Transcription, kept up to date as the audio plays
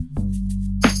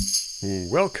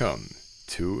welcome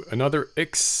to another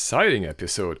exciting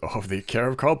episode of the Care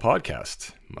of Carl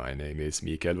podcast. My name is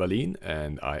Mikael Wallin,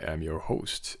 and I am your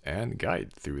host and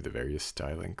guide through the various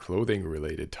style and clothing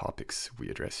related topics we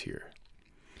address here.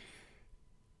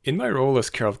 In my role as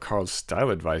Care of Carl's style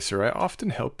advisor, I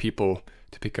often help people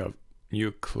to pick up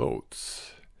new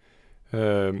clothes.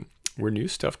 Where new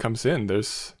stuff comes in,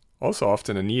 there's also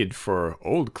often a need for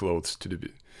old clothes to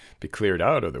be cleared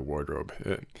out of the wardrobe.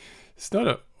 It's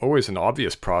not always an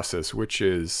obvious process, which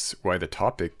is why the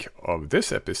topic of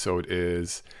this episode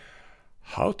is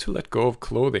how to let go of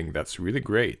clothing that's really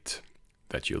great,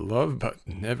 that you love but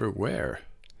never wear.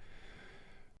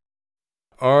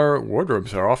 Our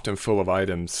wardrobes are often full of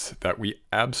items that we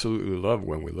absolutely love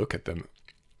when we look at them.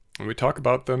 And we talk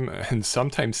about them and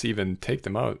sometimes even take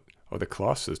them out of the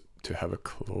closet to have a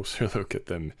closer look at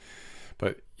them,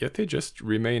 but yet they just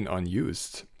remain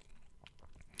unused.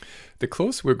 The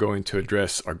clothes we're going to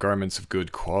address are garments of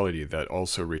good quality that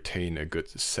also retain a good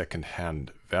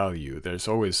second-hand value. There's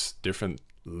always different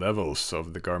levels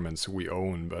of the garments we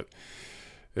own, but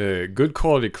good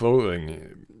quality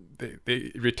clothing,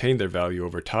 they retain their value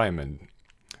over time and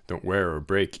don't wear or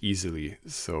break easily.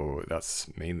 So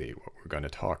that's mainly what we're going to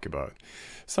talk about.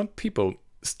 Some people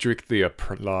strictly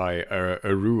apply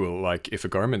a rule, like if a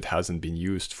garment hasn't been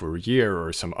used for a year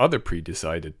or some other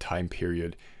pre-decided time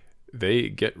period, they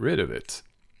get rid of it.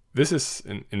 This is,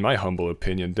 in my humble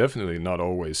opinion, definitely not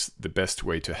always the best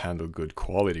way to handle good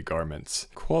quality garments.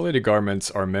 Quality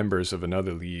garments are members of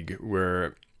another league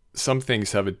where some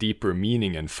things have a deeper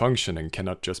meaning and function and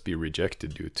cannot just be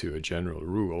rejected due to a general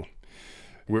rule.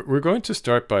 We're going to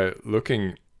start by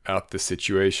looking at the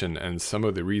situation and some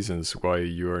of the reasons why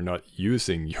you are not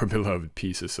using your beloved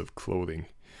pieces of clothing.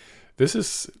 This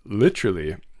is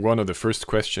literally one of the first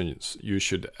questions you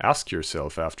should ask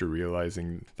yourself after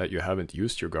realizing that you haven't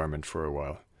used your garment for a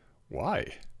while.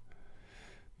 Why?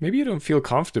 Maybe you don't feel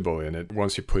comfortable in it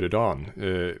once you put it on.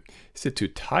 Is it too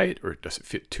tight, or does it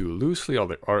fit too loosely?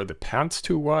 Are the pants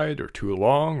too wide or too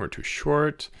long or too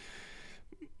short?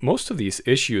 Most of these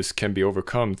issues can be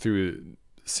overcome through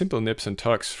simple nips and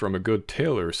tucks from a good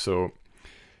tailor, so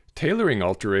tailoring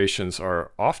alterations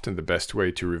are often the best way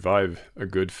to revive a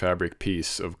good fabric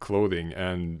piece of clothing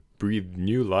and breathe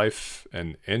new life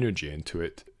and energy into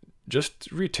it. Just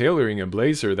retailoring a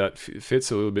blazer that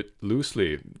fits a little bit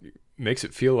loosely makes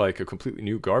it feel like a completely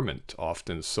new garment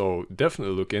often, so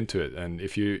definitely look into it. And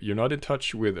if you're not in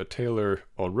touch with a tailor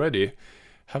already,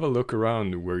 have a look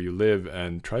around where you live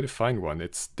and try to find one.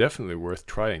 It's definitely worth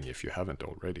trying if you haven't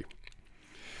already.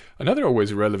 Another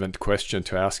always relevant question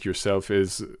to ask yourself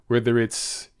is whether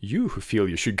it's you who feel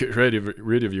you should get rid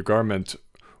of your garment,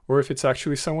 or if it's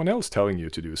actually someone else telling you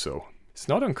to do so. It's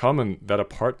not uncommon that a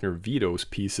partner vetoes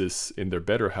pieces in their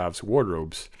better halves'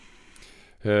 wardrobes.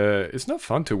 It's not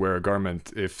fun to wear a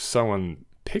garment if someone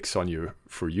picks on you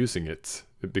for using it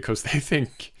because they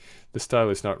think the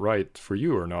style is not right for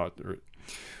you or not.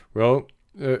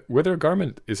 Whether a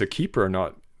garment is a keeper or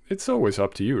not, it's always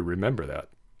up to you. Remember that.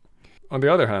 On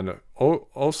the other hand,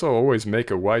 also always make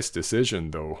a wise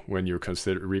decision, though, when you're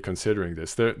reconsidering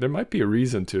this. There might be a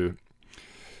reason to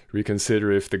reconsider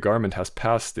if the garment has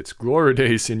passed its glory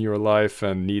days in your life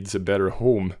and needs a better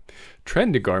home.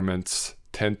 Trendy garments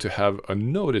tend to have a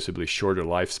noticeably shorter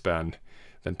lifespan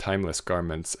than timeless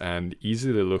garments and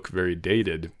easily look very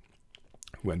dated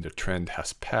when the trend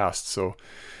has passed. So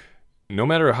no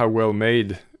matter how well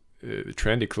made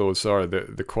trendy clothes are,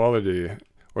 the quality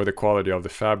or the quality of the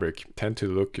fabric tend to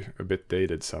look a bit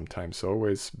dated sometimes. So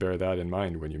always bear that in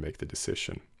mind when you make the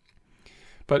decision.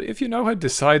 But if you now have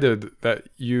decided that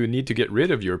you need to get rid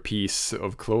of your piece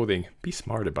of clothing, be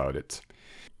smart about it.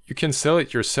 You can sell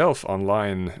it yourself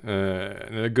online.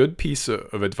 And a good piece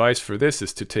of advice for this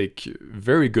is to take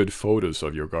very good photos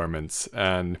of your garments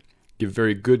and give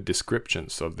very good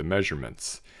descriptions of the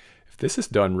measurements. If this is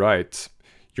done right,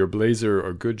 your blazer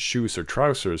or good shoes or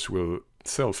trousers will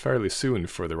sell fairly soon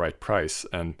for the right price.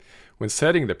 And when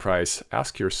setting the price,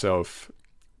 ask yourself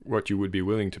what you would be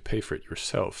willing to pay for it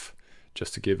yourself,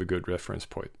 just to give a good reference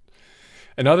point.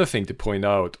 Another thing to point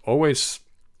out, always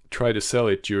try to sell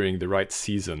it during the right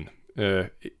season.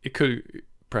 It could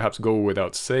perhaps go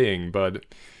without saying, but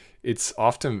it's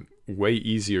often way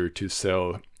easier to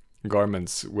sell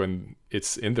garments when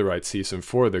it's in the right season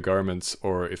for the garments,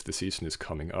 or if the season is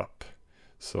coming up.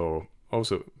 So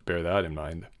also bear that in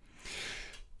mind.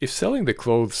 If selling the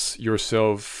clothes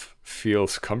yourself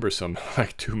feels cumbersome,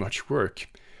 like too much work,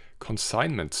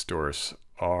 consignment stores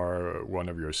are one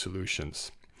of your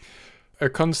solutions. A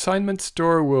consignment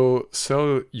store will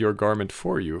sell your garment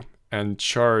for you and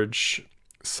charge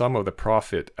some of the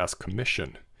profit as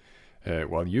commission.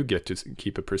 while you get to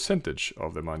keep a percentage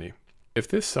of the money. If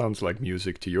this sounds like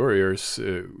music to your ears,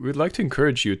 we'd like to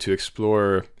encourage you to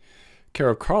explore Care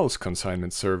of Carl's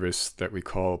consignment service that we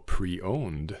call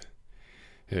Pre-Owned.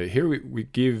 Here we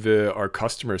give our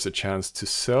customers a chance to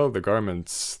sell the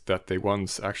garments that they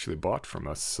once actually bought from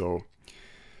us. So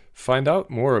find out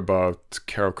more about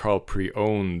Care of Carl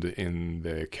Pre-Owned in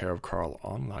the Care of Carl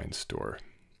online store.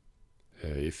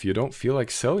 If you don't feel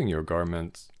like selling your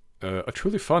garment, a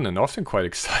truly fun and often quite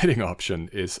exciting option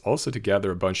is also to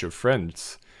gather a bunch of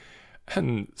friends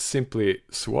and simply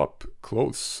swap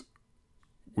clothes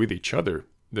with each other.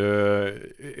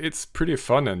 It's pretty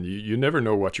fun, and you never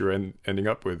know what you're ending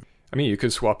up with. I mean, you can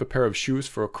swap a pair of shoes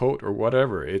for a coat or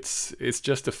whatever. It's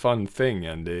just a fun thing,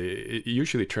 and it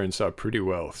usually turns out pretty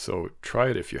well, so try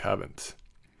it if you haven't.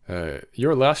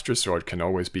 Your last resort can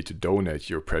always be to donate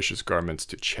your precious garments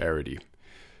to charity.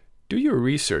 Do your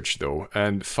research, though,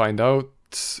 and find out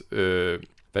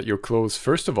that your clothes,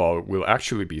 first of all, will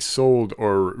actually be sold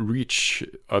or reach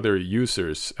other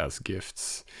users as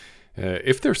gifts.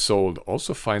 If they're sold,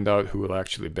 also find out who will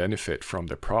actually benefit from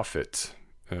the profit.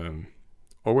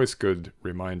 Always good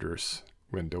reminders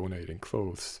when donating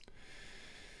clothes.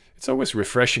 It's always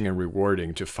refreshing and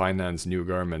rewarding to finance new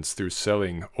garments through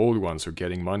selling old ones or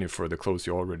getting money for the clothes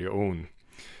you already own.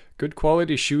 Good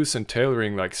quality shoes and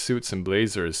tailoring like suits and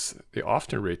blazers, they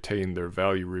often retain their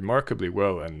value remarkably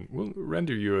well and will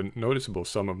render you a noticeable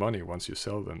sum of money once you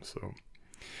sell them. So,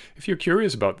 if you're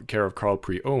curious about the Care of Carl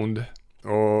Pre-Owned,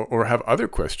 or have other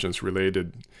questions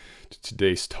related to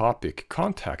today's topic,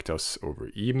 contact us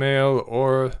over email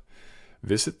or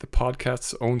visit the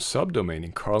podcast's own subdomain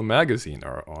in Carl Magazine,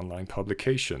 our online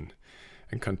publication,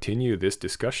 and continue this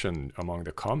discussion among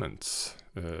the comments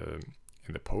in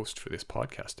the post for this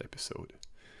podcast episode.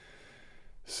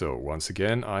 So once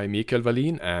again, I'm Mikael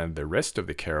Wallin, and the rest of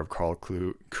the Care of Carl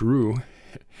crew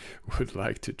would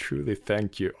like to truly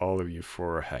thank you, all of you,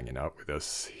 for hanging out with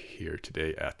us here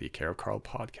today at the Care of Carl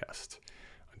podcast.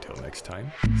 Until next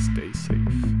time, stay safe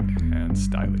and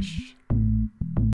stylish.